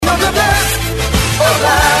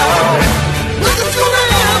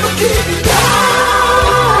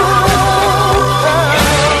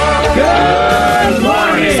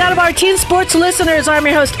sports listeners, I'm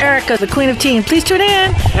your host, Erica, the Queen of Teen. Please tune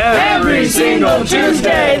in every single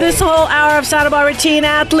Tuesday. This whole hour of Santa Barbara teen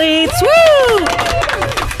athletes. Woo!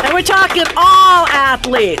 And we're talking all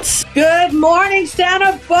athletes. Good morning,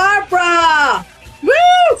 Santa Barbara.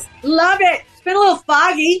 Woo! Love it. It's been a little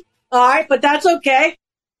foggy. All right, but that's okay.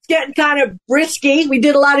 It's getting kind of brisky. We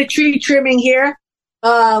did a lot of tree trimming here.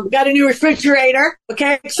 Got a new refrigerator.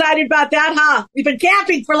 Okay, excited about that, huh? We've been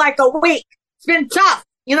camping for like a week. It's been tough.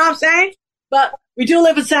 You know what I'm saying? But we do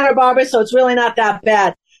live in Santa Barbara, so it's really not that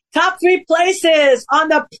bad. Top 3 places on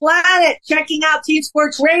the planet checking out Teen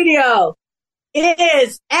Sports Radio. It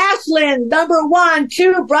is Ashland, number 1,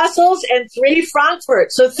 2 Brussels, and 3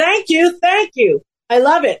 Frankfurt. So thank you. I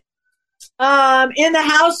love it. In the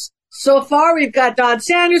house so far, we've got Don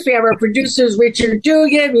Sanders. We have our producers, Richard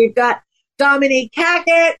Dugan. We've got Dominique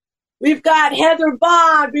Hackett. We've got Heather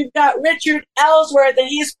Bond. We've got Richard Ellsworth, and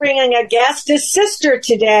he's bringing a guest, his sister,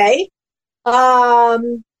 today.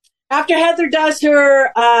 After Heather does her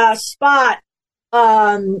spot,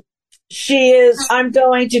 I'm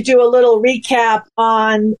going to do a little recap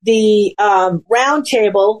on the round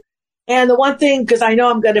table. And the one thing, because I know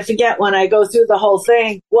I'm going to forget when I go through the whole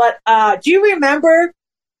thing, do you remember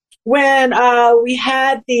when we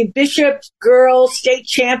had the Bishop Girls State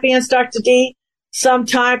Champions, Dr. D?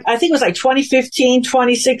 Sometime, I think it was like 2015,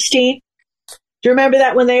 2016. Do you remember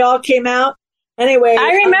that when they all came out? Anyway.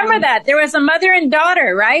 I remember that. There was a mother and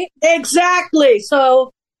daughter, right? Exactly.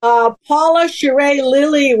 So, Paula Sheree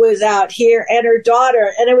Lilly was out here and her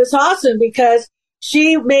daughter. And it was awesome because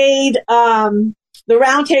she made, the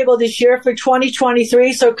round table this year for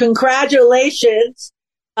 2023. So congratulations.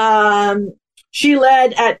 She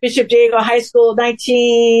led at Bishop Diego High School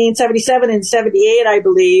 1977 and 78, I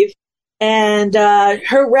believe. And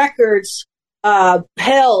her records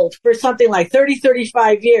held for something like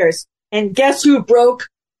 35 years. And guess who broke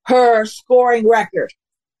her scoring record?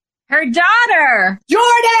 Her daughter.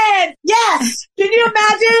 Jordan! Yes! Can you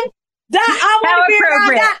imagine? I want to be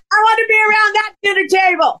around that. I want to be around that dinner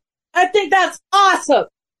table. I think that's awesome.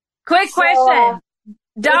 Quick question.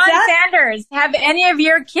 Don Sanders, have any of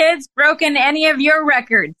your kids broken any of your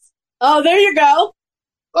records? Oh, there you go.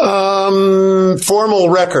 Formal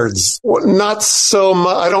records. Not so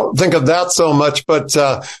much. I don't think of that so much, but,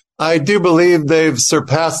 I do believe they've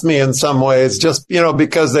surpassed me in some ways just,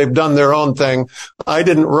 because they've done their own thing. I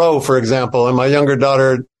didn't row, for example, and my younger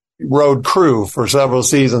daughter rowed crew for several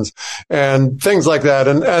seasons and things like that.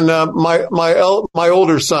 And my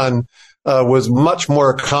older son, was much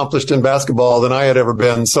more accomplished in basketball than I had ever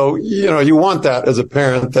been. So, you want that as a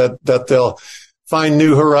parent that they'll find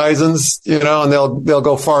new horizons, and they'll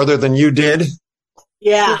go farther than you did.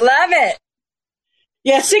 Yeah. Love it.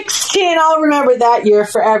 Yeah, 16, I'll remember that year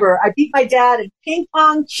forever. I beat my dad in ping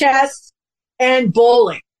pong, chess, and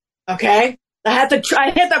bowling. Okay? I hit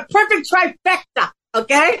the perfect trifecta.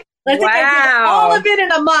 Okay? I think I did all of it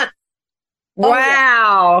in a month.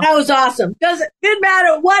 Wow. Yeah. That was awesome. Didn't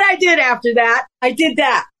matter what I did after that. I did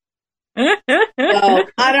that. So,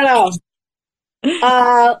 I don't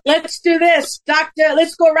know. Let's do this. Doctor,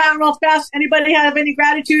 let's go around real fast. Anybody have any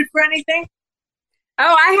gratitude for anything?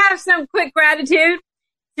 Oh, I have some quick gratitude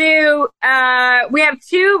to, we have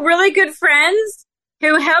 2 really good friends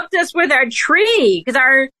who helped us with our tree because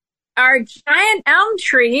our giant elm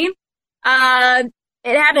tree,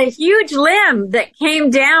 it had a huge limb that came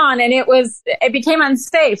down and it became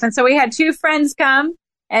unsafe. And so we had 2 friends come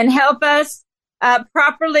and help us,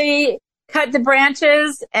 properly cut the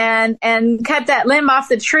branches and cut that limb off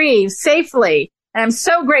the tree safely. And I'm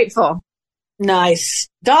so grateful. Nice.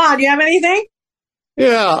 Don, do you have anything?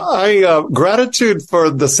 Yeah, gratitude for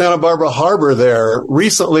the Santa Barbara Harbor there.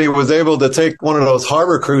 Recently was able to take one of those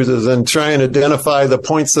harbor cruises and try and identify the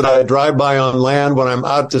points that I drive by on land when I'm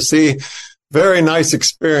out to sea. Very nice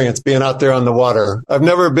experience being out there on the water. I've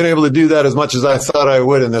never been able to do that as much as I thought I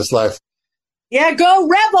would in this life. Yeah, go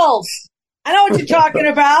Rebels. I know what you're talking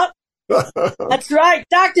about. That's right.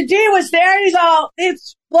 Dr. D was there.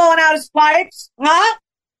 He's blowing out his pipes. Huh?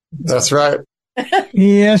 That's right.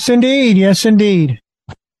 Yes, indeed. Yes, indeed.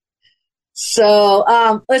 So,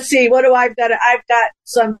 let's see. What do I've got? I've got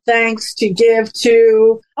some thanks to give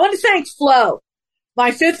to. I want to thank Flo. My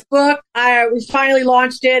 5th book. We finally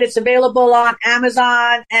launched it. It's available on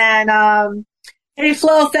Amazon. And hey,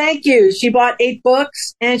 Flo, thank you. She bought 8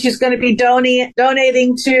 books, and she's going to be donating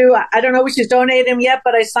to. I don't know what she's donating them yet,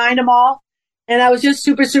 but I signed them all, and I was just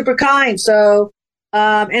super, super kind. So,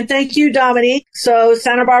 and thank you, Dominique. So,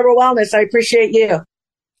 Santa Barbara Wellness, I appreciate you.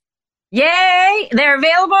 Yay! They're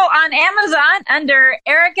available on Amazon under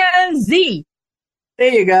Erica Z.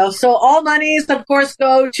 There you go. So all monies, of course,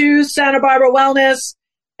 go to Santa Barbara Wellness.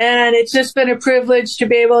 And it's just been a privilege to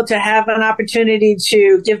be able to have an opportunity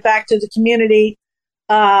to give back to the community,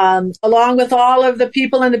 along with all of the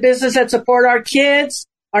people in the business that support our kids,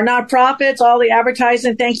 our nonprofits, all the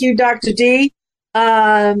advertising. Thank you, Dr. D.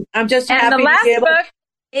 I'm just happy the last to be able book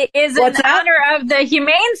is in honor of the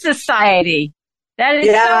Humane Society. That is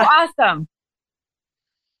so awesome.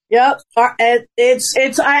 Yep. I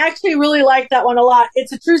actually really like that one a lot.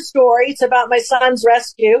 It's a true story. It's about my son's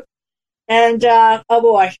rescue. And, oh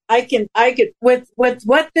boy, I could, with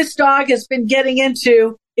what this dog has been getting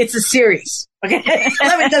into, it's a series. Okay.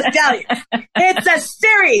 Let me just tell you, it's a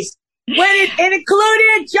series. When it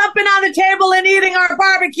included jumping on the table and eating our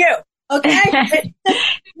barbecue. Okay.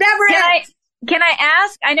 Never ends. Can I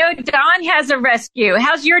ask? I know Don has a rescue.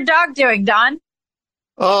 How's your dog doing, Don?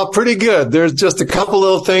 Pretty good. There's just a couple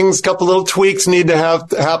little tweaks need to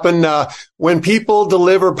happen. When people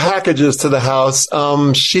deliver packages to the house,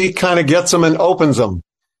 she kind of gets them and opens them.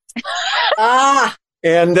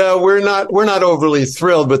 And, we're not overly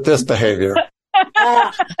thrilled with this behavior.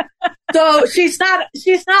 So she's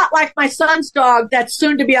not like my son's dog that's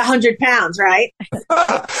soon to be 100 pounds, right?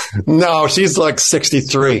 No, she's like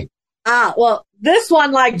 63. Well, this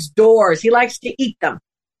one likes doors. He likes to eat them.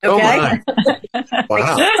 Okay. Oh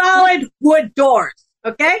wow. Solid wood doors.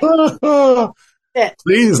 Okay.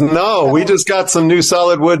 Please, no. We just got some new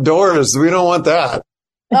solid wood doors. We don't want that.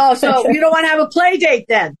 Oh, so you don't want to have a play date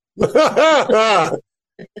then?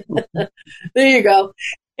 There you go.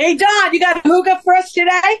 Hey, Don, you got a hooga for us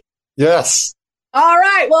today? Yes. All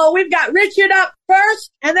right. Well, we've got Richard up first,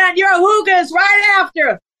 and then your hooga is right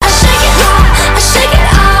after. I shake it off, shake it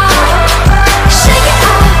off, I shake it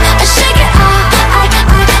off, I shake it off,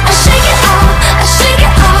 I shake it off,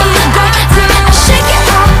 you got to, I shake it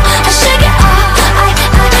off, I shake it off,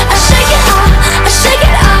 I shake it off, I shake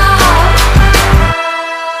it off,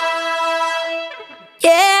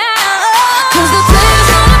 yeah, 'cause the players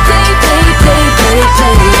gonna play,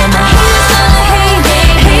 and my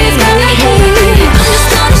haters gonna hate, I'm just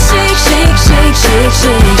gonna shake, I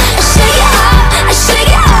shake it off, I shake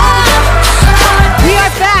it off. We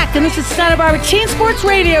are back, and this is Santa Barbara Teen Sports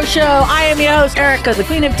Radio Show. I am your host, Erica, the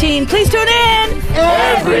Queen of Teen. Please tune in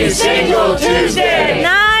every single Tuesday,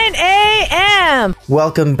 9 a.m.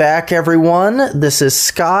 Welcome back, everyone. This is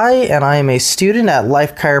Sky, and I am a student at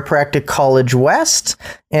Life Chiropractic College West,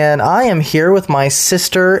 and I am here with my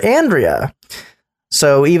sister, Andrea.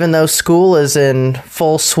 So even though school is in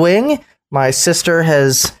full swing, my sister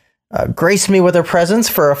has graced me with her presence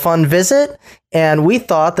for a fun visit, and we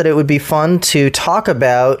thought that it would be fun to talk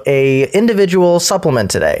about a individual supplement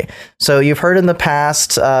today. So you've heard in the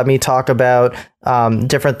past me talk about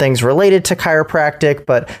different things related to chiropractic,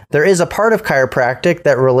 but there is a part of chiropractic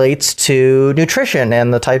that relates to nutrition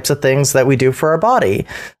and the types of things that we do for our body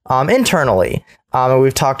internally. And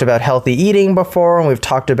we've talked about healthy eating before, and we've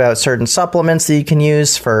talked about certain supplements that you can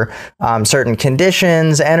use for certain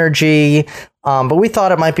conditions, energy. But we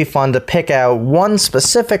thought it might be fun to pick out one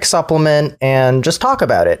specific supplement and just talk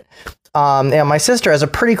about it. And my sister has a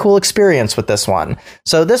pretty cool experience with this one.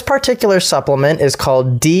 So this particular supplement is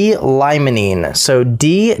called D-limonene. So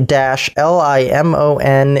D-limonene.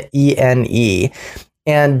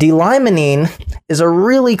 And D-limonene is a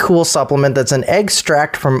really cool supplement that's an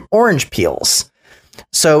extract from orange peels.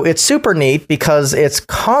 So it's super neat because it's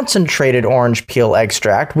concentrated orange peel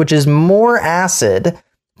extract, which is more acid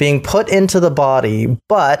being put into the body,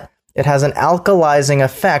 but it has an alkalizing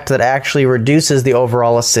effect that actually reduces the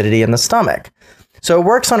overall acidity in the stomach. So it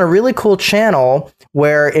works on a really cool channel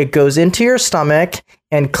where it goes into your stomach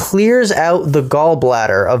and clears out the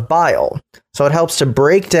gallbladder of bile. So it helps to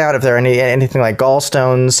break down if there are anything like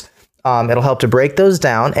gallstones. It'll help to break those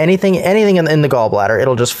down. Anything in the gallbladder,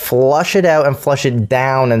 it'll just flush it out and flush it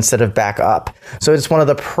down instead of back up. So it's one of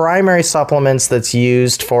the primary supplements that's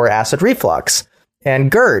used for acid reflux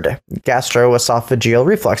and GERD, gastroesophageal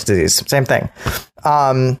reflux disease. Same thing.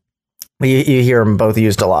 You hear them both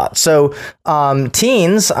used a lot. So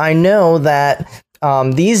teens, I know that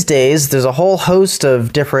these days there's a whole host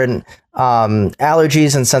of different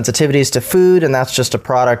allergies and sensitivities to food, and that's just a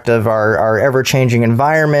product of our ever-changing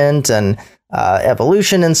environment and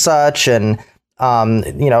evolution and such. And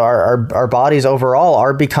our bodies overall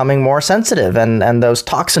are becoming more sensitive, and those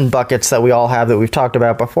toxin buckets that we all have that we've talked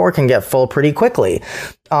about before can get full pretty quickly.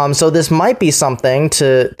 So this might be something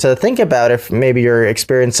to think about if maybe you're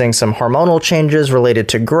experiencing some hormonal changes related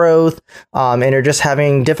to growth, and you're just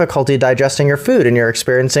having difficulty digesting your food and you're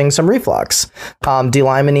experiencing some reflux.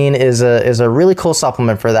 D-limonene is a really cool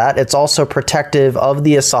supplement for that. It's also protective of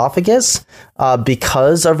the esophagus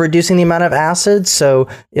because of reducing the amount of acid. So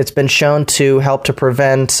it's been shown to help help to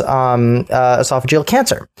prevent esophageal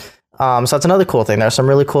cancer. So that's another cool thing. There's some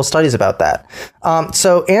really cool studies about that.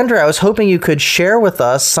 So Andrew, I was hoping you could share with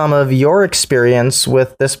us some of your experience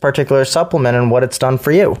with this particular supplement and what it's done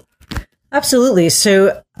for you. Absolutely.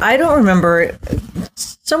 So I don't remember,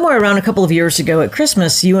 somewhere around a couple of years ago at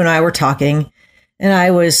Christmas, you and I were talking, and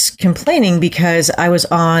I was complaining because I was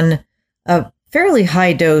on a fairly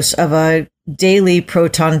high dose of a daily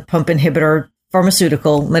proton pump inhibitor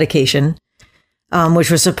pharmaceutical medication, which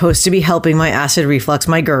was supposed to be helping my acid reflux,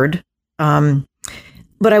 my GERD.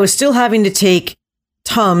 But I was still having to take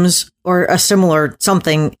Tums or a similar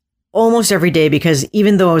something almost every day, because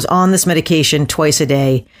even though I was on this medication twice a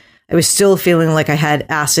day, I was still feeling like I had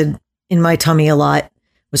acid in my tummy a lot,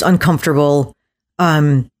 was uncomfortable.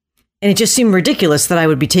 And it just seemed ridiculous that I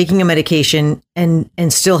would be taking a medication and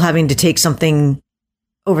still having to take something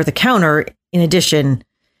over the counter in addition.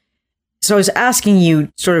 So I was asking you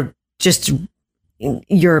sort of just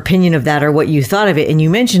your opinion of that, or what you thought of it. And you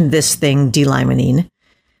mentioned this thing, D-limonene.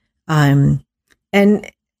 And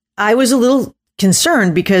I was a little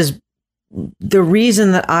concerned because the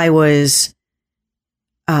reason that I was,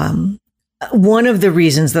 one of the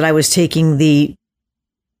reasons that I was taking the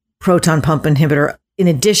proton pump inhibitor in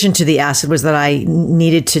addition to the acid was that I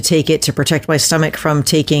needed to take it to protect my stomach from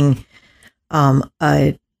taking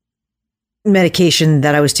a medication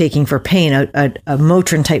that I was taking for pain, a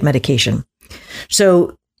Motrin type medication.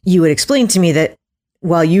 So you had explained to me that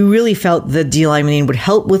while you really felt the D-limonene would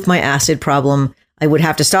help with my acid problem, I would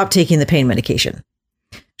have to stop taking the pain medication.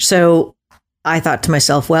 So I thought to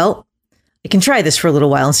myself, well, I can try this for a little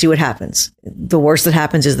while and see what happens. The worst that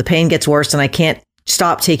happens is the pain gets worse and I can't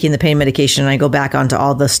stop taking the pain medication and I go back onto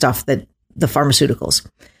all the stuff that the pharmaceuticals.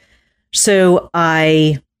 So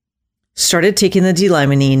I started taking the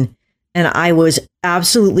D-limonene, and I was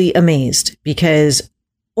absolutely amazed because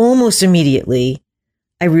almost immediately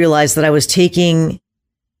I realized that I was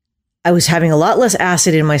having a lot less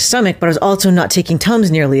acid in my stomach, but I was also not taking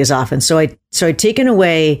Tums nearly as often. So I'd taken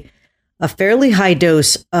away a fairly high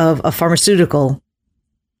dose of a pharmaceutical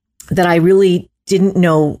that I really didn't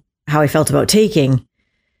know how I felt about taking.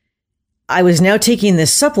 I was now taking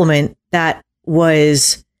this supplement that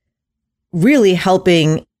was really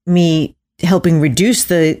helping reduce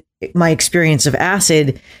my experience of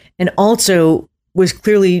acid, and also was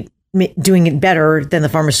clearly doing it better than the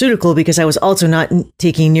pharmaceutical because I was also not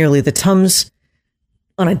taking nearly the Tums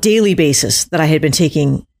on a daily basis that I had been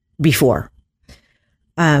taking before.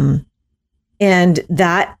 And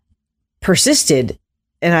that persisted.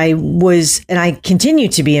 And I continue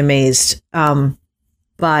to be amazed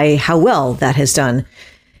by how well that has done.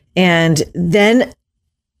 And then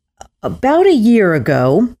about a year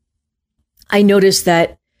ago, I noticed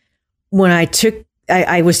that when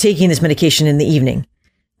I was taking this medication in the evening,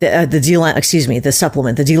 the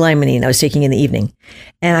supplement, the D-limonene I was taking in the evening.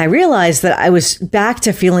 And I realized that I was back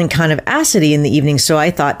to feeling kind of acidy in the evening. So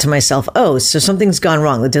I thought to myself, oh, so something's gone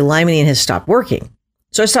wrong. The D-limonene has stopped working.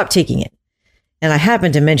 So I stopped taking it. And I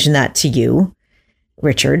happened to mention that to you,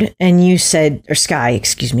 Richard, and you said, or Sky,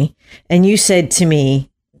 excuse me. And you said to me,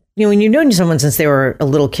 you know, when you've known someone since they were a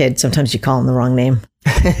little kid, sometimes you call them the wrong name.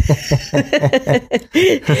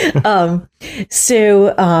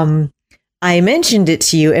 I mentioned it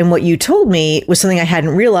to you, and what you told me was something I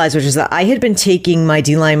hadn't realized, which is that I had been taking my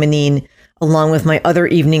D-limonene along with my other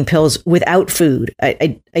evening pills without food.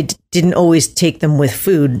 I didn't always take them with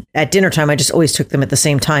food at dinner time. I just always took them at the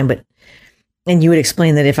same time. And you would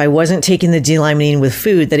explain that if I wasn't taking the D-limonene with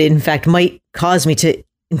food, that it in fact might cause me to,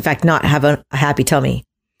 in fact, not have a happy tummy.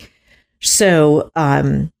 So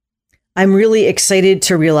I'm really excited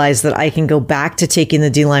to realize that I can go back to taking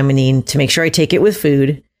the D-limonene to make sure I take it with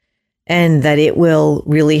food, and that it will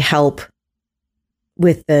really help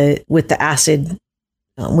with the acid,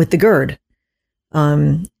 with the GERD,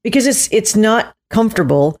 because it's not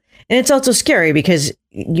comfortable, and it's also scary because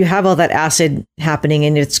you have all that acid happening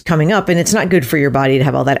and it's coming up, and it's not good for your body to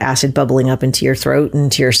have all that acid bubbling up into your throat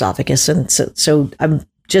and to your esophagus. And so I'm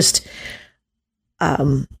just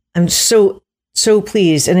I'm so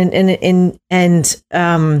pleased, and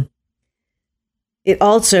it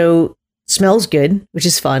also smells good, which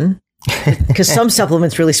is fun. Because some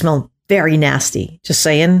supplements really smell very nasty. Just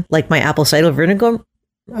saying, like my apple cider vinegar.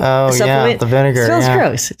 Oh, yeah, the vinegar. It smells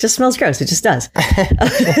gross. It just smells gross. It just does.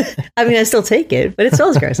 I mean, I still take it, but it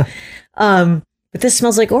smells gross. But this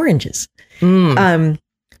smells like oranges. But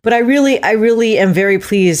I really am very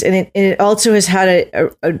pleased. And it also has had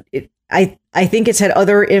I think it's had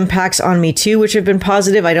other impacts on me too, which have been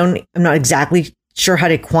positive. I'm not exactly sure how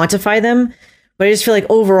to quantify them, but I just feel like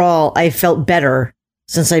overall I felt better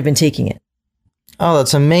since I've been taking it. Oh,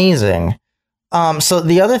 that's amazing. So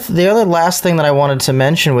the other last thing that I wanted to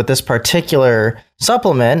mention with this particular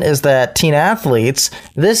supplement is that teen athletes,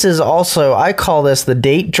 this is also, I call this the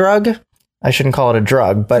date drug. I shouldn't call it a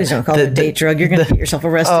drug, but please don't call it a date drug. You're going to get yourself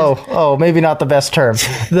arrested. Oh, maybe not the best term.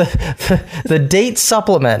 The date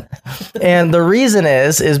supplement. And the reason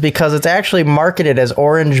is because it's actually marketed as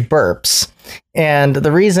Orange Burps. And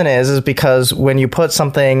the reason is because when you put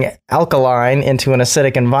something alkaline into an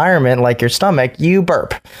acidic environment like your stomach, you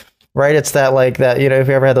burp. Right? It's that like that, you know, if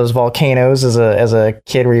you ever had those volcanoes as a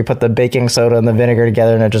kid where you put the baking soda and the vinegar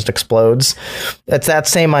together and it just explodes. It's that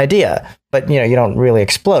same idea. But, you know, you don't really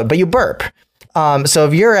explode, but you burp. So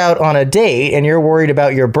if you're out on a date and you're worried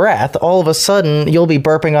about your breath, all of a sudden you'll be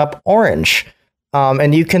burping up orange.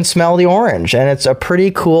 And you can smell the orange. And it's a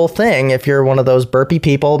pretty cool thing if you're one of those burpy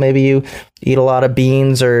people. Maybe you eat a lot of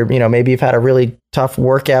beans, or, you know, maybe you've had a really tough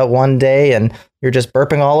workout one day and you're just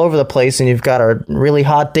burping all over the place and you've got a really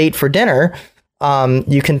hot date for dinner.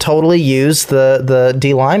 You can totally use the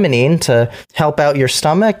D-limonene to help out your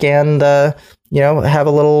stomach and, you know, have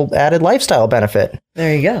a little added lifestyle benefit.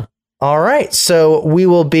 There you go. All right. So we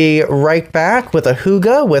will be right back with a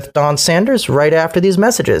Hygge with Don Sanders right after these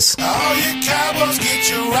messages. All you cowboys get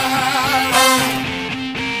your ride on.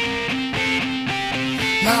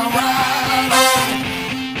 Now ride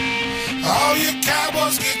on. All you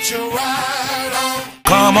cowboys get your ride on.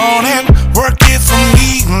 Come on and work it for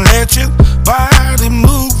me and let your body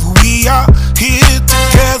move. We are here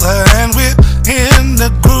together and we're in the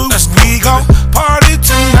groove. We gon' party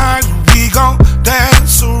tonight. We gon'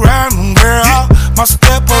 dance around. Where all my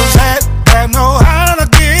steppers at that know how to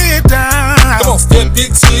get down. Come on, step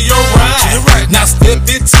it to your right. Now step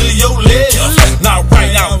it to your left. Now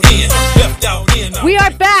right out in, left out in. We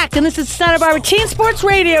are back, and this is Santa Barbara Teen Sports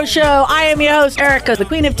Radio Show. I am your host, Erica, the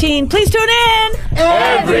Queen of Teen. Please tune in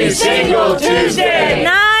Every single Tuesday.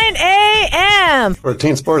 9 a.m. For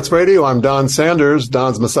Teen Sports Radio, I'm Don Sanders,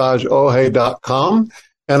 donsmassageohe.com,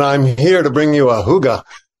 and I'm here to bring you a Hygge.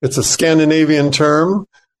 It's a Scandinavian term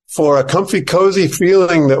for a comfy, cozy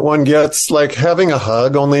feeling that one gets like having a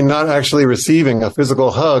hug, only not actually receiving a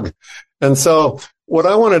physical hug. And so what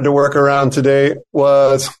I wanted to work around today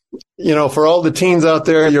was, you know, for all the teens out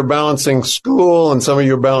there, you're balancing school and some of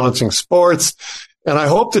you are balancing sports. And I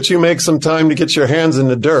hope that you make some time to get your hands in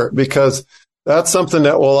the dirt, because that's something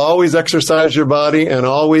that will always exercise your body and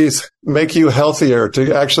always make you healthier,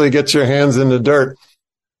 to actually get your hands in the dirt.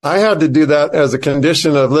 I had to do that as a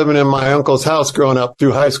condition of living in my uncle's house growing up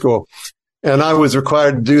through high school. And I was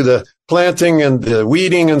required to do the planting and the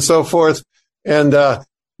weeding and so forth. And that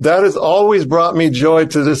has always brought me joy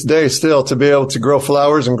to this day still, to be able to grow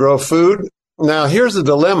flowers and grow food. Now, here's the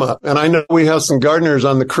dilemma. And I know we have some gardeners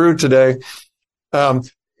on the crew today,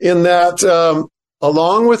 in that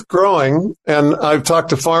along with growing, and I've talked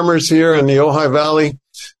to farmers here in the Ojai Valley,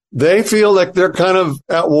 they feel like they're kind of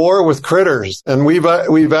at war with critters. And we've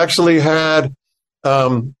actually had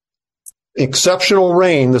exceptional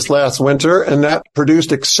rain this last winter, and that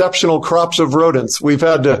produced exceptional crops of rodents. We've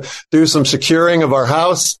had to do some securing of our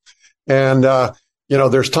house. And, you know,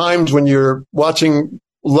 there's times when you're watching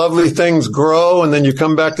lovely things grow and then you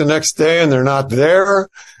come back the next day and they're not there.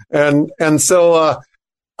 And so,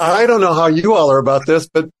 I don't know how you all are about this,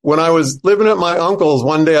 but when I was living at my uncle's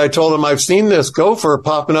one day, I told him, I've seen this gopher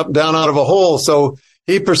popping up down out of a hole. So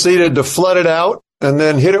he proceeded to flood it out and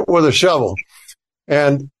then hit it with a shovel.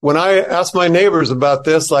 And when I asked my neighbors about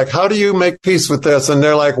this, like, how do you make peace with this? And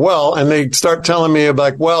they're like, well, and they start telling me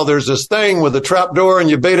like, well, there's this thing with a trap door and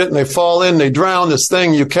you bait it and they fall in, they drown. This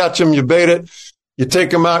thing, you catch them, you bait it, you take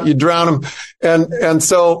them out, you drown them. And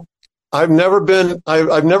so I've never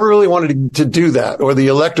really wanted to do that, or the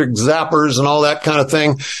electric zappers and all that kind of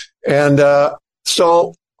thing. And,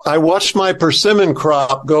 so I watched my persimmon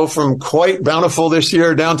crop go from quite bountiful this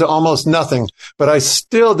year down to almost nothing, but I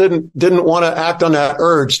still didn't want to act on that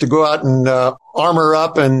urge to go out and, armor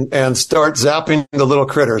up and start zapping the little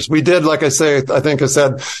critters. We did, like I said,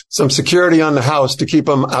 some security on the house to keep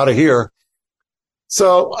them out of here.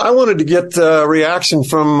 So I wanted to get a reaction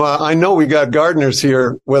from, I know we got gardeners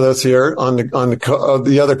here with us here on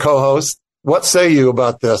the other co-hosts. What say you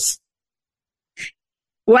about this?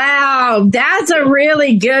 Wow, that's a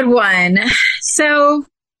really good one. So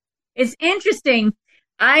it's interesting.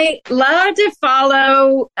 I love to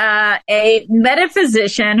follow a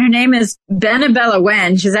metaphysician. Her name is Benabella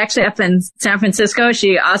Wen. She's actually up in San Francisco.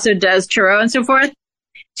 She also does tarot and so forth.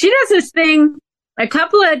 She does this thing a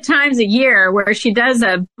couple of times a year where she does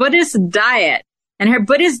a Buddhist diet. And her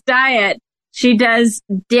Buddhist diet, she does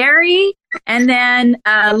dairy and then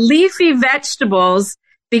leafy vegetables,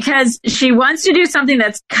 because she wants to do something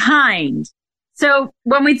that's kind. So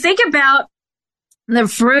when we think about the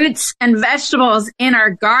fruits and vegetables in our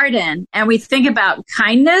garden and we think about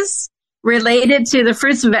kindness related to the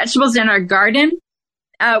fruits and vegetables in our garden,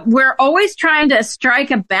 we're always trying to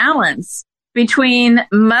strike a balance between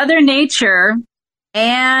Mother Nature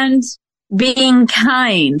and being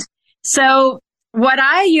kind. So what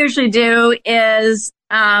I usually do is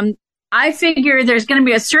I figure there's going to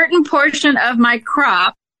be a certain portion of my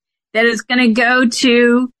crop that is going to go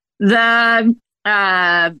to the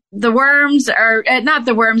worms, or not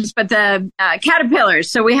the worms, but the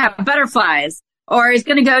caterpillars. So we have butterflies. Or it's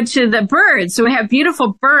going to go to the birds. So we have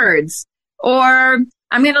beautiful birds. Or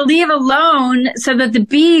I'm going to leave alone so that the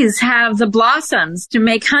bees have the blossoms to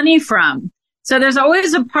make honey from. So there's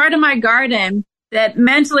always a part of my garden that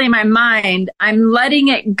mentally in my mind, I'm letting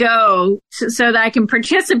it go so that I can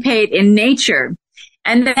participate in nature.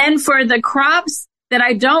 And then for the crops that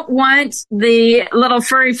I don't want the little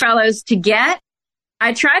furry fellows to get,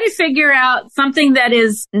 I try to figure out something that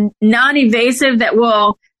is non-invasive that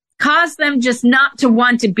will cause them just not to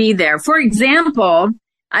want to be there. For example,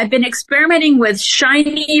 I've been experimenting with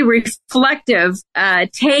shiny reflective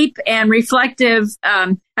tape and reflective.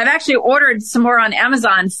 I've actually ordered some more on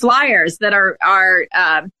Amazon flyers that are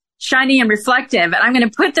shiny and reflective, and I'm going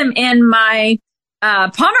to put them in my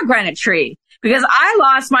pomegranate tree because I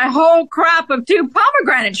lost my whole crop of 2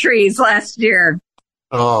 pomegranate trees last year.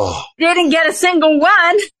 Oh, didn't get a single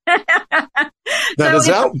one. Now,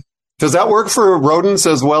 does that work for rodents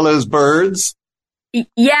as well as birds?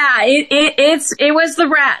 Yeah, it was the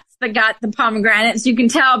rats that got the pomegranates. You can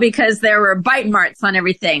tell because there were bite marks on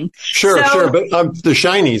everything. Sure, but the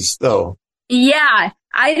shinies though. Yeah,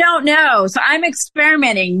 I don't know. So I'm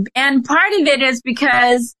experimenting, and part of it is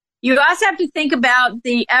because you also have to think about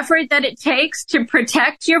the effort that it takes to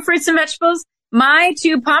protect your fruits and vegetables. My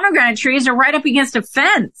 2 pomegranate trees are right up against a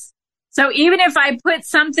fence. So even if I put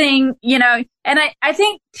something, and I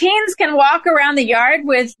think teens can walk around the yard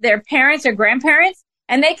with their parents or grandparents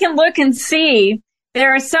and they can look and see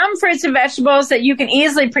there are some fruits and vegetables that you can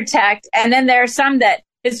easily protect. And then there are some that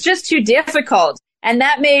it's just too difficult. And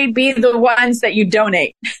that may be the ones that you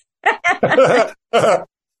donate. Well,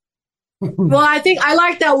 I think I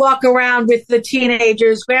like that walk around with the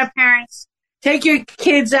teenagers, grandparents. Take your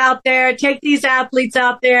kids out there, take these athletes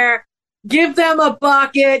out there. Give them a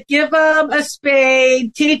bucket, give them a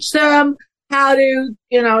spade, teach them how to,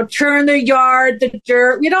 turn the yard, the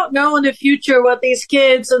dirt. We don't know in the future what these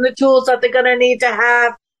kids and the tools that they're going to need to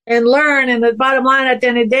have and learn. And the bottom line at the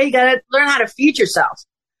end of the day, you got to learn how to feed yourself.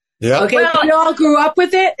 Yeah. Okay. We all grew up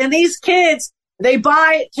with it. And these kids, they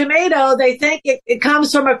buy tomato. They think it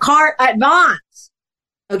comes from a cart at Vons.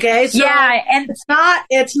 Okay. So yeah, and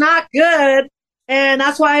it's not good. And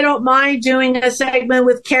that's why I don't mind doing a segment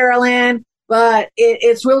with Carolyn, but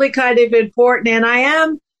it's really kind of important. And I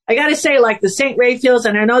got to say, like the St. Raphael's,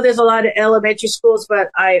 and I know there's a lot of elementary schools, but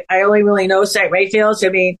I only really know St. Raphael's. I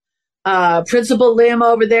mean, Principal Lim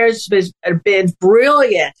over there has been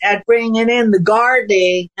brilliant at bringing in the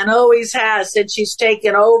gardening and always has since she's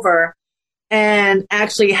taken over, and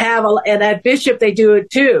actually and at Bishop, they do it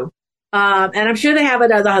too. And I'm sure they have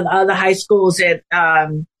it at other high schools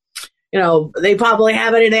they probably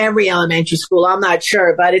have it in every elementary school. I'm not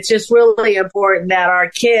sure, but it's just really important that our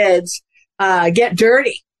kids get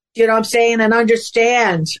dirty, you know what I'm saying, and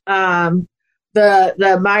understand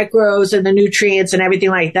the microbes and the nutrients and everything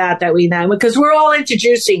like that we know, because we're all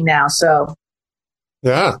introducing now. So,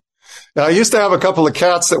 yeah. I used to have a couple of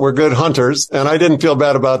cats that were good hunters, and I didn't feel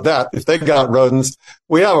bad about that if they got rodents.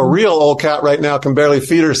 We have a real old cat right now, can barely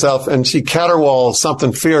feed herself, and she caterwauls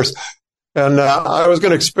something fierce. And I was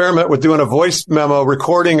going to experiment with doing a voice memo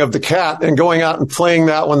recording of the cat and going out and playing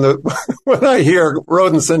that when I hear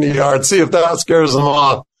rodents in the yard, see if that scares them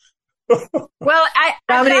off. Well,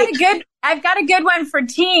 I've got a good one for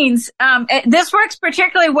teens. This works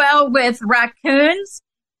particularly well with raccoons.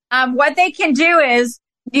 What they can do is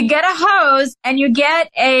you get a hose and you get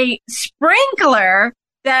a sprinkler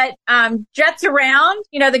that jets around,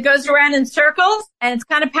 that goes around in circles, and it's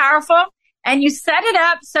kind of powerful. And you set it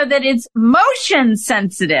up so that it's motion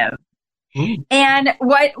sensitive. Mm. And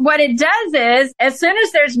what it does is, as soon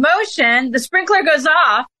as there's motion, the sprinkler goes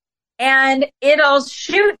off and it'll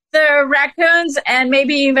shoot the raccoons and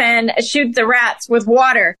maybe even shoot the rats with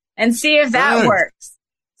water and see if that works.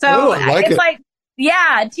 So it's like,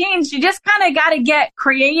 yeah, teens, you just kind of got to get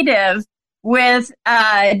creative with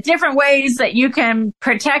different ways that you can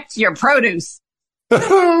protect your produce.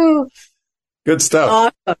 Good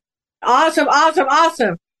stuff. Awesome.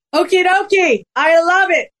 Okie dokie. I love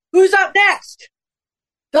it. Who's up next?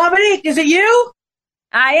 Dominique, is it you?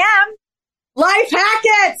 I am. Life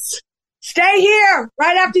Hackets. Stay here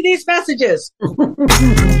right after these messages. I hear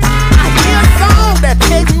a song that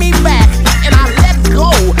takes me back, and I let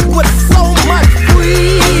go with so much freedom.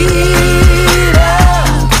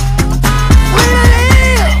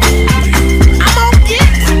 I'm gonna get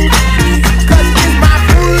it, 'cause it's my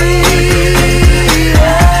freedom.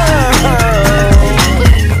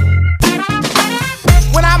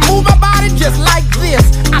 When I move my body just like this,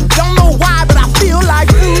 I don't know why, but I feel like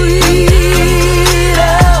freedom.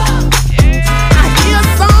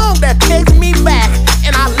 That takes me back,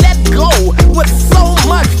 and I let go with so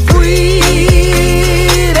much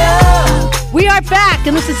freedom. We are back,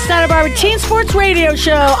 and this is Santa Barbara Teen Sports Radio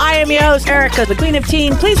Show. I am your host, Erica, the Queen of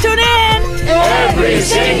Teen. Please tune in every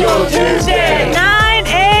single Tuesday, 9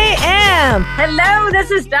 a.m. Hello,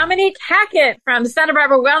 this is Dominique Hackett from Santa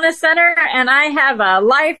Barbara Wellness Center, and I have a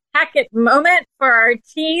life Hackett moment for our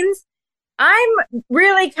teens. I'm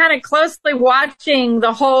really kind of closely watching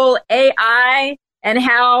the whole AI and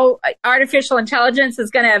how artificial intelligence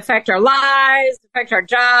is going to affect our lives, affect our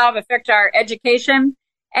job, affect our education.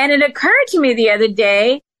 And it occurred to me the other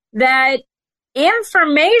day that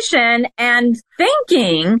information and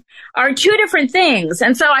thinking are two different things.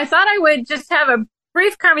 And so I thought I would just have a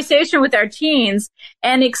brief conversation with our teens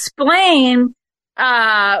and explain,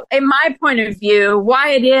 in my point of view, why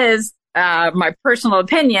it is, my personal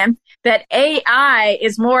opinion, that AI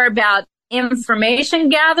is more about information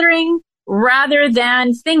gathering rather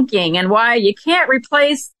than thinking, and why you can't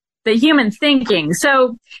replace the human thinking.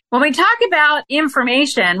 So when we talk about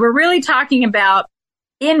information, we're really talking about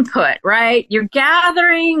input, right? You're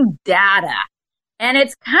gathering data, and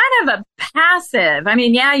it's kind of a passive. I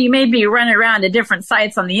mean, yeah, you may be running around to different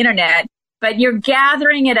sites on the internet, but you're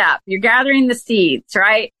gathering it up. You're gathering the seeds,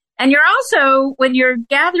 right? And you're also, when you're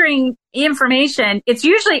gathering information, it's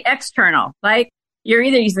usually external, like you're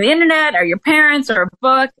either using the internet or your parents or a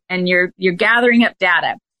book, and you're gathering up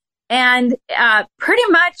data. And pretty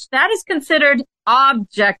much that is considered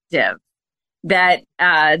objective, that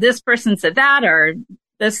this person said that, or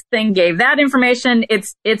this thing gave that information.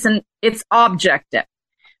 It's objective.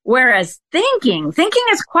 Whereas thinking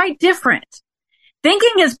is quite different.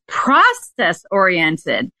 Thinking is process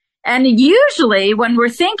oriented. And usually when we're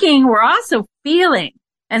thinking, we're also feeling.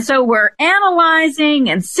 And so we're analyzing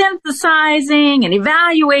and synthesizing and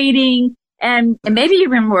evaluating, and maybe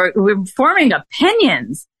even we're forming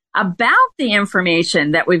opinions about the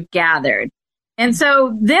information that we've gathered. And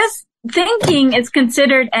so this thinking is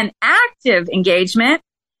considered an active engagement,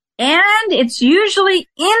 and it's usually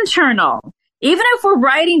internal. Even if we're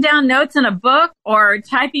writing down notes in a book or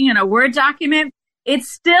typing in a Word document, it's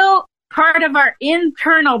still part of our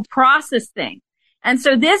internal processing. And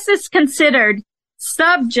so this is considered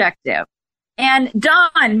subjective. And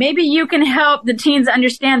Don, maybe you can help the teens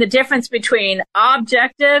understand the difference between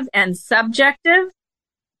objective and subjective.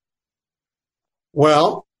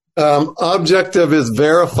 Well, objective is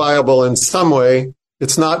verifiable in some way.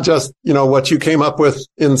 It's not just, what you came up with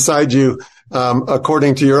inside you,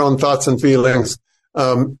 according to your own thoughts and feelings.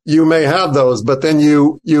 You may have those, but then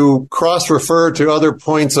you cross-refer to other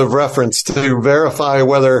points of reference to verify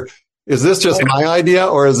whether, is this just my idea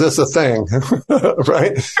or is this a thing?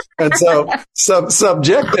 Right? And so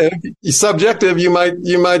subjective, you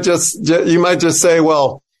might just say,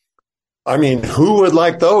 well, I mean, who would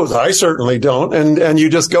like those? I certainly don't. And you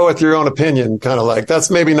just go with your own opinion, kind of like.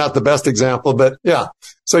 That's maybe not the best example, but yeah.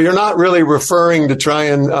 So you're not really referring to try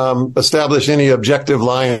and establish any objective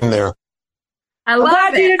line there. I'm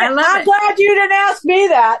glad you didn't ask me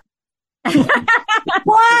that.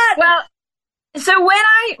 What? Well, so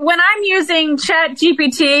when I'm using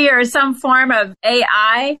ChatGPT or some form of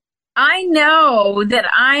AI, I know that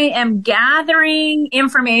I am gathering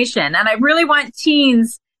information, and I really want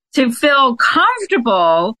teens to feel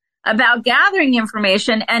comfortable about gathering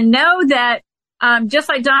information and know that, just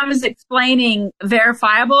like Don was explaining,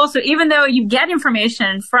 verifiable. So even though you get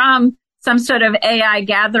information from some sort of AI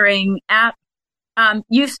gathering app,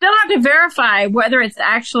 you still have to verify whether it's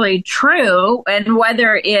actually true and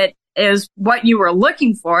whether it is what you were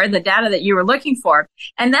looking for, the data that you were looking for.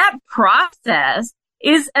 And that process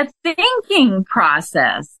is a thinking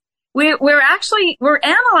process. We're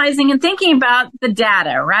analyzing and thinking about the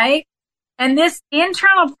data, right? And this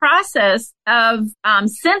internal process of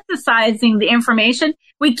synthesizing the information,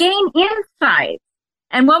 we gain insights.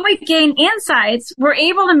 And when we gain insights, we're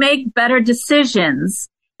able to make better decisions,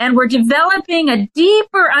 and we're developing a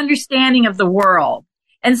deeper understanding of the world.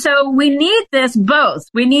 And so we need this both.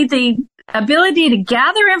 We need the ability to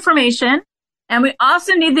gather information, and we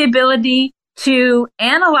also need the ability to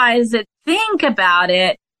analyze it, think about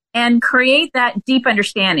it, and create that deep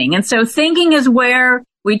understanding. And so thinking is where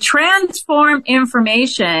We transform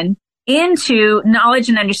information into knowledge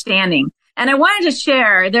and understanding. And I wanted to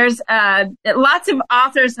share, there's lots of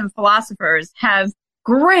authors and philosophers have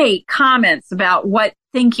great comments about what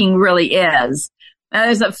thinking really is.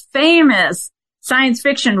 There's a famous science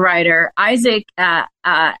fiction writer, Isaac, how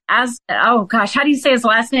do you say his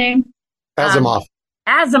last name? Asimov.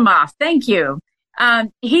 Asimov, thank you.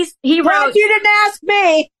 He wrote. You didn't ask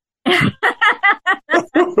me.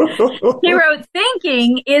 He wrote,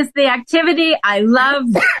 "Thinking is the activity I love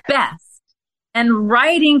best. And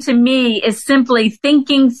writing to me is simply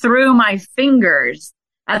thinking through my fingers."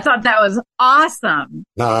 I thought that was awesome.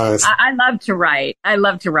 Nice. I love to write.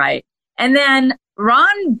 And then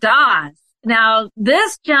Ron Dass. Now,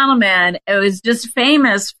 this gentleman was just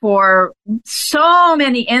famous for so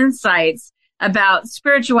many insights about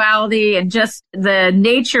spirituality and just the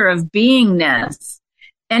nature of beingness.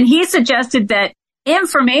 And he suggested that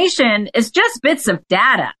information is just bits of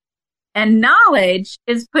data. And knowledge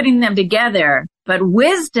is putting them together, but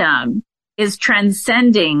wisdom is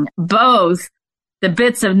transcending both the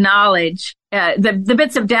bits of knowledge, the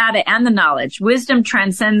bits of data and the knowledge. Wisdom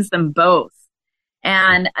transcends them both.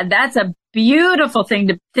 And that's a beautiful thing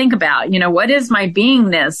to think about. You know, what is my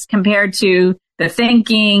beingness compared to the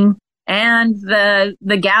thinking and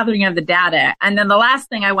the gathering of the data? And then the last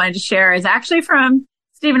thing I wanted to share is actually from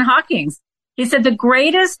Stephen Hawking. He said, the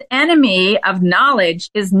greatest enemy of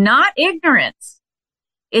knowledge is not ignorance.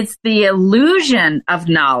 It's the illusion of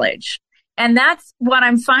knowledge. And that's what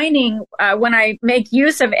I'm finding when I make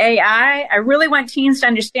use of AI. I really want teens to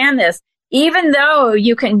understand this. Even though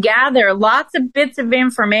you can gather lots of bits of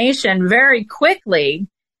information very quickly,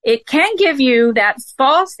 it can give you that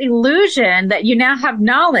false illusion that you now have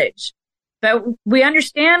knowledge. But we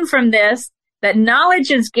understand from this that knowledge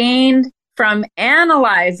is gained from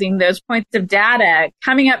analyzing those points of data,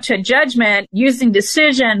 coming up to a judgment, using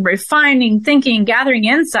decision, refining, thinking, gathering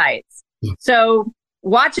insights. So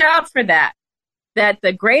watch out for that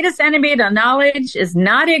the greatest enemy to knowledge is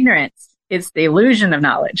not ignorance. It's the illusion of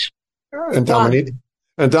knowledge. And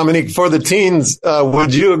Dominique, for the teens,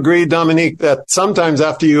 would you agree, Dominique, that sometimes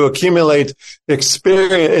after you accumulate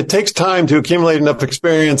experience, it takes time to accumulate enough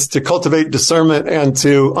experience to cultivate discernment and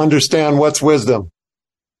to understand what's wisdom?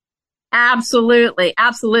 Absolutely.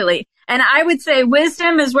 Absolutely. And I would say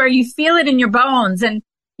wisdom is where you feel it in your bones, and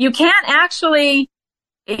you can't actually,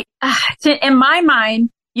 in my mind,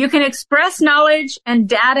 you can express knowledge and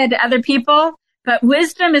data to other people, but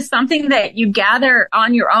wisdom is something that you gather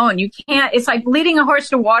on your own. You can't, it's like leading a horse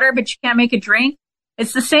to water, but you can't make it drink.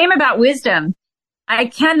 It's the same about wisdom. I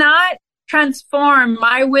cannot transform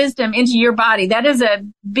my wisdom into your body. That is a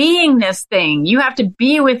beingness thing. You have to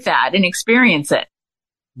be with that and experience it.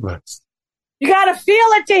 Right. You got to feel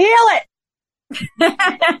it to heal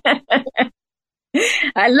it.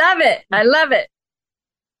 I love it. I love it.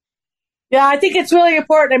 Yeah, I think it's really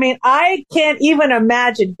important. I mean, I can't even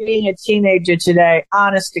imagine being a teenager today,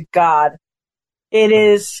 honest to God.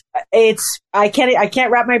 I can't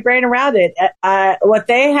wrap my brain around it. What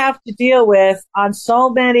they have to deal with on so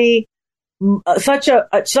many, such a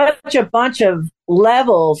bunch of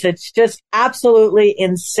levels, it's just absolutely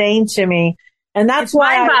insane to me. And that's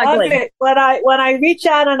why I love it. When I reach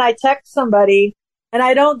out and I text somebody and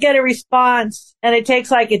I don't get a response and it takes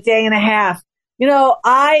like a day and a half, you know,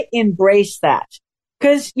 I embrace that.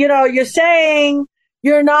 Cause, you know, you're saying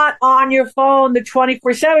you're not on your phone the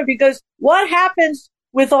 24/7, because what happens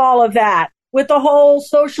with all of that, with the whole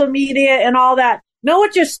social media and all that? Know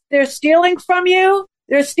what they're stealing from you?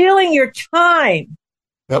 They're stealing your time.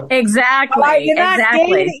 Yep. Exactly. You're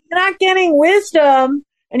not getting wisdom.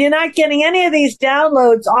 And you're not getting any of these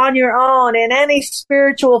downloads on your own in any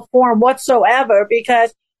spiritual form whatsoever,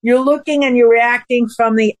 because you're looking and you're reacting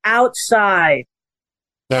from the outside.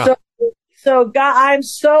 Yeah. So God, I'm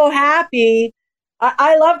so happy.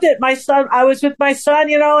 I loved it. I was with my son,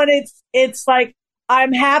 you know, and it's like,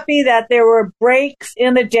 I'm happy that there were breaks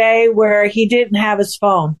in the day where he didn't have his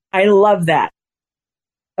phone. I love that.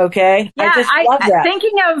 Okay. Yeah, I just love that.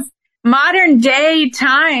 Thinking of modern day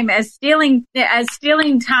time as stealing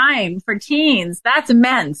time for teens, that's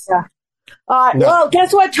immense. Yeah. Well,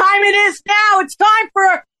 guess what time it is now? It's time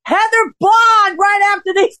for Heather Bond right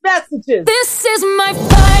after these messages. This is my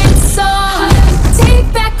fight song.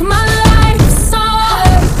 Take back my life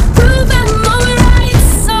song. Prove I'm alright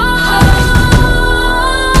song.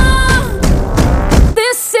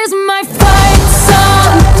 This is my fight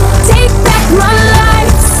song. Take back my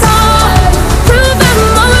life song. Prove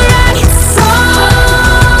I'm alright song.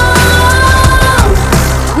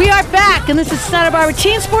 We are back, and this is Santa Barbara Barbara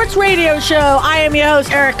Teen Sports Radio Show. I am your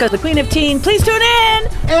host, Erica, the Queen of Teen. Please tune in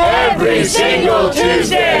Every single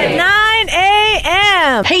Tuesday. 9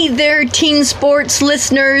 a.m. Hey there, Teen Sports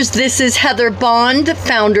listeners. This is Heather Bond,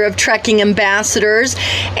 founder of Trekking Ambassadors.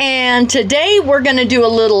 And today we're going to do a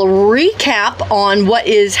little recap on what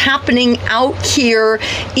is happening out here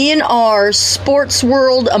in our sports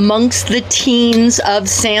world amongst the teens of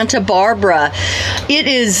Santa Barbara. It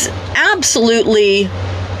is absolutely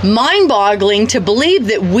mind-boggling to believe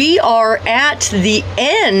that we are at the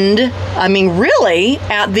end, really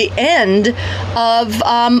at the end of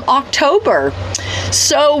October.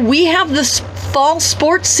 So we have this fall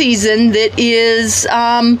sports season that is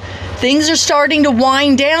things are starting to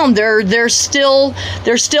wind down. They're still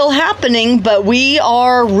happening, but we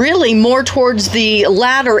are really more towards the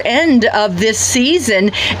latter end of this season,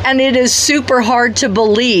 and it is super hard to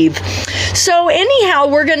believe. So anyhow,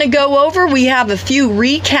 we're going to go over, we have a few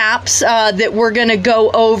recaps that we're going to go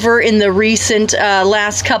over in the recent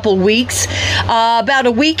last couple weeks. About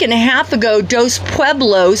a week and a half ago, Dos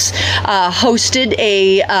Pueblos hosted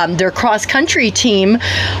their cross-country team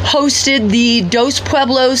hosted the Dos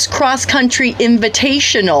Pueblos Cross-Country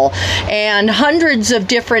Invitational, and hundreds of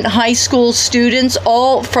different high school students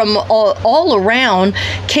all around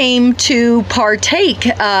came to partake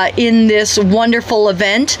in this wonderful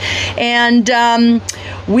event. And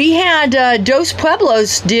we had Dos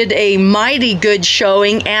Pueblos did a mighty good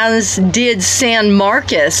showing, as did San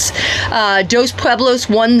Marcos. Dos Pueblos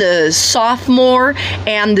won the sophomore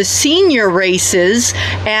and the senior races,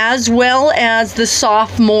 as well as the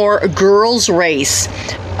sophomore girls race.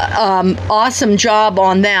 Awesome job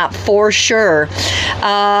on that for sure.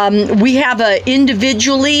 We have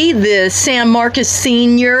individually the San Marcos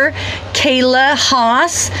senior Kayla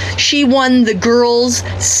Haas. She won the girls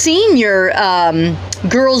senior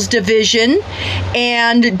girls division,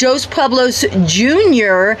 and Dos Pueblos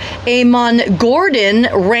junior Amon Gordon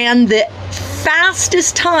ran the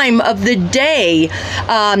fastest time of the day.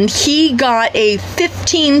 He got a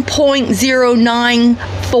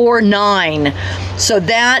 15.0949. So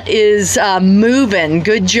that is moving.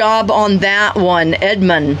 Good job on that one,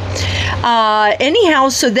 Edmund. Anyhow,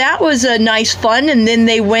 so that was a nice fun, and then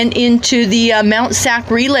they went into the Mount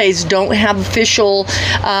Sac relays. Don't have official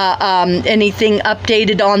anything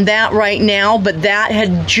updated on that right now, but that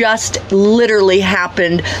had just literally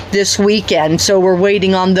happened this weekend, so we're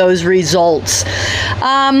waiting on those results.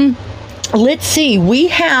 Let's see. We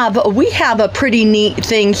have a pretty neat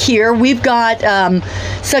thing here. We've got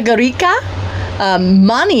Sagarika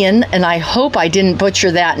Manian, and I hope I didn't butcher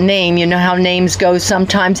that name. You know how names go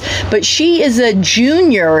sometimes. But she is a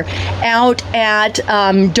junior out at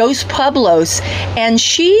Dos Pueblos, and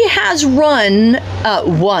she has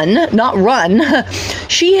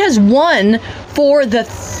she has won for the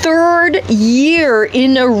third year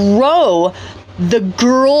in a row the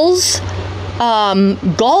girls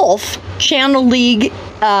golf Channel League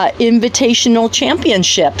Invitational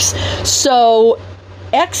Championships. So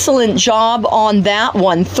excellent job on that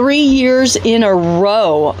one. 3 years in a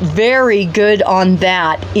row. Very good on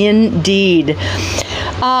that indeed.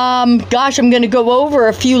 Gosh, I'm going to go over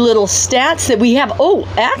a few little stats that we have. Oh,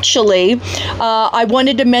 actually, I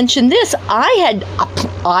wanted to mention this.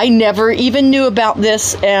 I never even knew about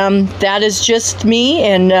this. That is just me,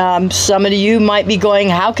 and some of you might be going,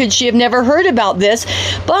 how could she have never heard about this?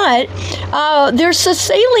 But there's a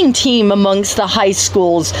sailing team amongst the high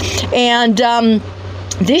schools, and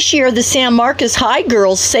this year, the San Marcos High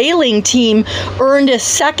Girls sailing team earned a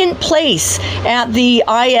second place at the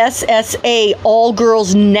ISSA All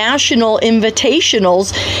Girls National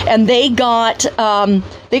Invitationals, and they got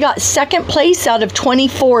second place out of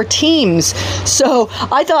 24 teams. So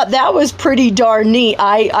I thought that was pretty darn neat.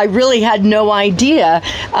 I really had no idea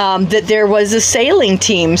that there was a sailing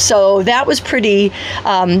team. So that was pretty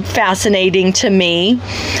fascinating to me.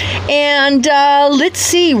 And let's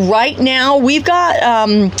see, right now we've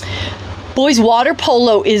got boys water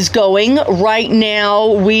polo is going right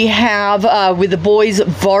now. We have with the boys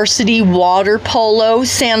varsity water polo,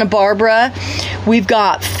 Santa Barbara. We've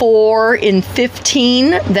got 4 in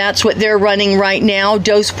 15. That's what they're running right now.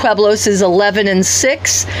 Dos Pueblos is 11 and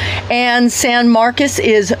 6, and San Marcos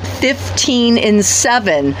is 15 and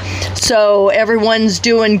 7. So everyone's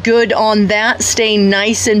doing good on that, staying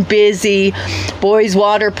nice and busy. Boys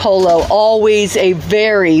water polo, always a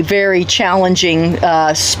very, very challenging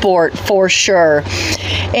sport for sure.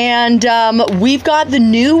 And we've got the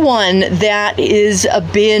new one that is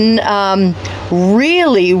been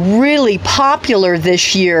really, really popular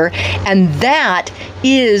this year, and that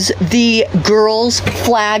is the girls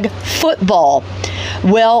flag football.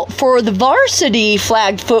 Well, for the varsity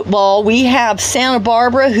flag football, we have Santa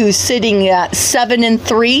Barbara, who's sitting at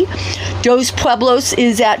 7-3. Dos Pueblos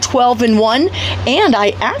is at 12-1, and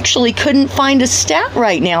I actually couldn't find a stat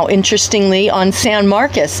right now, interestingly, on San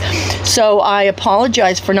Marcos. So I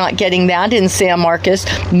apologize for not getting that in San Marcos,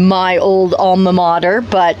 my old alma mater,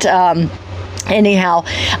 but anyhow,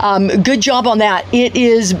 good job on that. It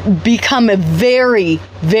is become a very,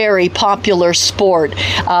 very popular sport.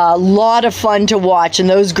 A lot of fun to watch, and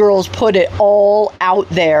those girls put it all out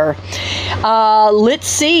there. Let's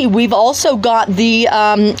see. We've also got the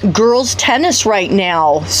girls tennis right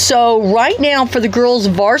now. So right now for the girls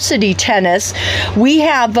varsity tennis, we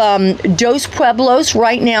have Dos Pueblos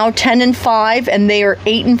right now 10-5, and they are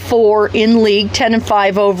 8-4 in league,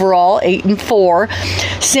 10-5 overall,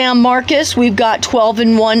 8-4. San Marcos, we've got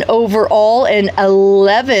 12-1 overall and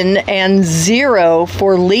 11-0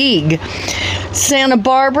 for league. Santa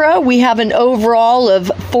Barbara, we have an overall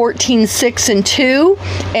of 14-6-2,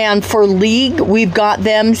 and for league, we've got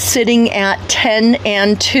them sitting at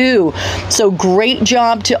 10-2. So great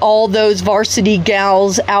job to all those varsity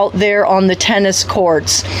gals out there on the tennis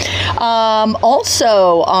courts.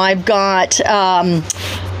 Also, I've got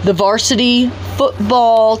the varsity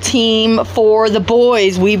football team for the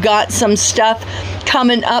boys. We've got some stuff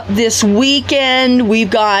coming up this weekend. We've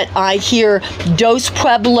got, I hear, Dos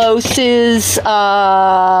Pueblos'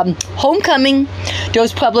 homecoming.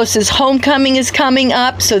 Dos Pueblos' homecoming is coming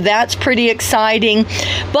up, so that's pretty exciting.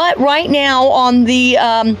 But right now on the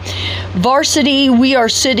varsity, we are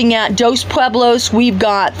sitting at Dos Pueblos. We've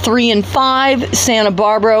got 3-5. Santa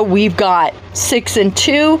Barbara, we've got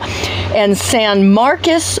 6-2. And San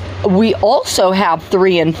Marcos, we also have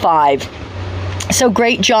 3-5. So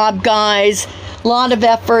great job, guys. A lot of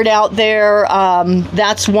effort out there.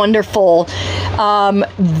 That's wonderful.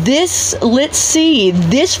 This Friday,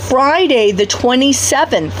 the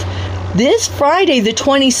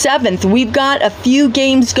 27th, we've got a few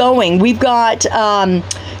games going. We've got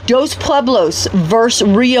Dos Pueblos versus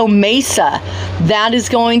Rio Mesa. That is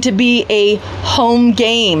going to be a home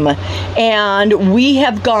game. And we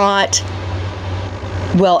have got...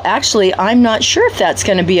 Well, actually, I'm not sure if that's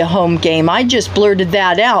going to be a home game. I just blurted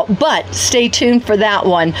that out, but stay tuned for that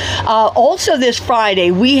one. Also this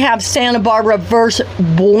Friday, we have Santa Barbara versus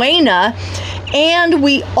Buena, and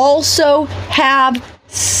we also have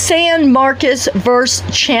San Marcos versus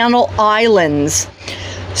Channel Islands.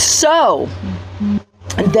 So,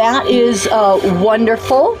 that is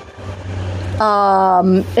wonderful.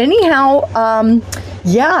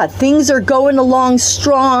 Yeah, things are going along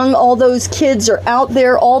strong. All those kids are out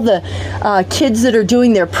there. All the kids that are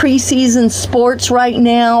doing their preseason sports right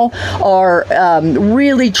now are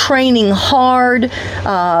really training hard,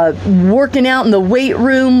 working out in the weight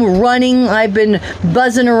room, running. I've been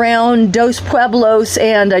buzzing around Dos Pueblos,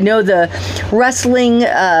 and I know the wrestling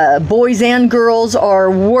boys and girls are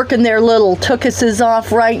working their little tuchuses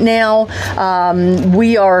off right now.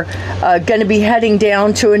 We are going to be heading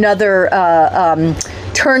down to another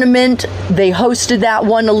tournament. They hosted that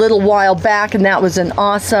one a little while back, and that was an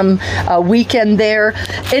awesome weekend there.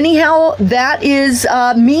 Anyhow, that is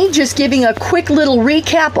me just giving a quick little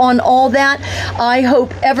recap on all that. I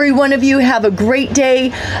hope every one of you have a great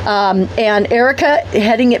day. And Erica,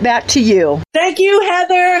 heading it back to you. Thank you,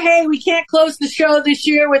 Heather. Hey, we can't close the show this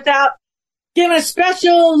year without giving a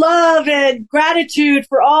special love and gratitude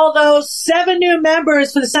for all those 7 new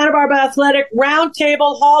members for the Santa Barbara Athletic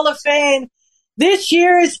Roundtable Hall of Fame. This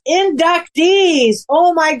year's inductees.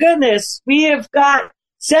 Oh my goodness. We have got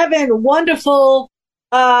 7 wonderful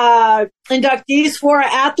inductees, 4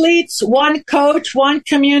 athletes, 1 coach, 1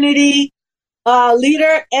 community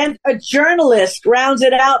leader, and a journalist rounds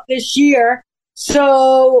it out this year.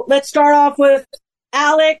 So let's start off with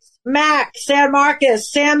Alex Mack, San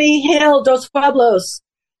Marcos, Sammy Hill, Dos Pueblos,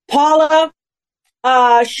 Paula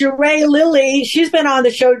Sheree Lilly. She's been on the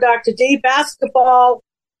show, Dr. D, basketball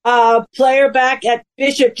player back at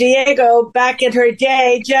Bishop Diego back in her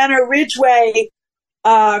day. Jenna Ridgway,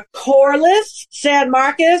 Corliss, San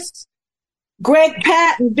Marcos, Greg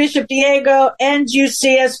Patton, Bishop Diego,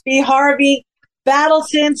 NUCSB, Harvey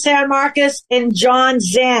Battleton, San Marcos, and John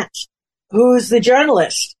Zant, who's the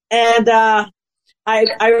journalist. And I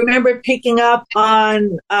remember picking up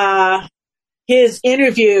on his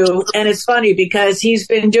interview, and it's funny because he's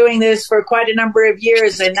been doing this for quite a number of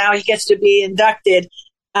years, and now he gets to be inducted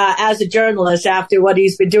as a journalist after what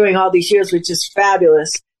he's been doing all these years, which is fabulous.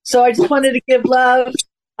 So I just wanted to give love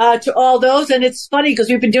to all those. And it's funny because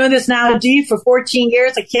we've been doing this now, Dee, for 14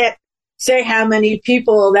 years. I can't say how many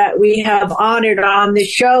people that we have honored on this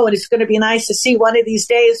show. And it's going to be nice to see one of these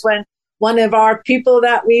days when one of our people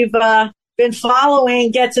that we've been been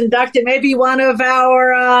following gets inducted. Maybe one of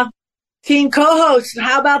our team co-hosts.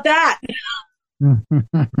 How about that? It'd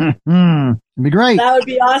be great. That would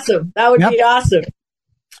be awesome. That would be awesome.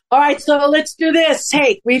 All right, so let's do this.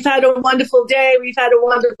 Hey, we've had a wonderful day. We've had a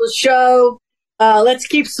wonderful show. Let's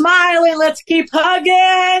keep smiling. Let's keep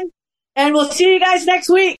hugging. And we'll see you guys next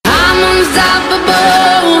week. I'm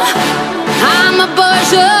unstoppable. I'm a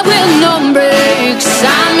pusher with no brakes.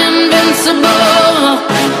 I'm invincible.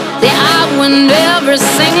 Yeah, I win every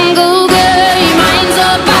single game.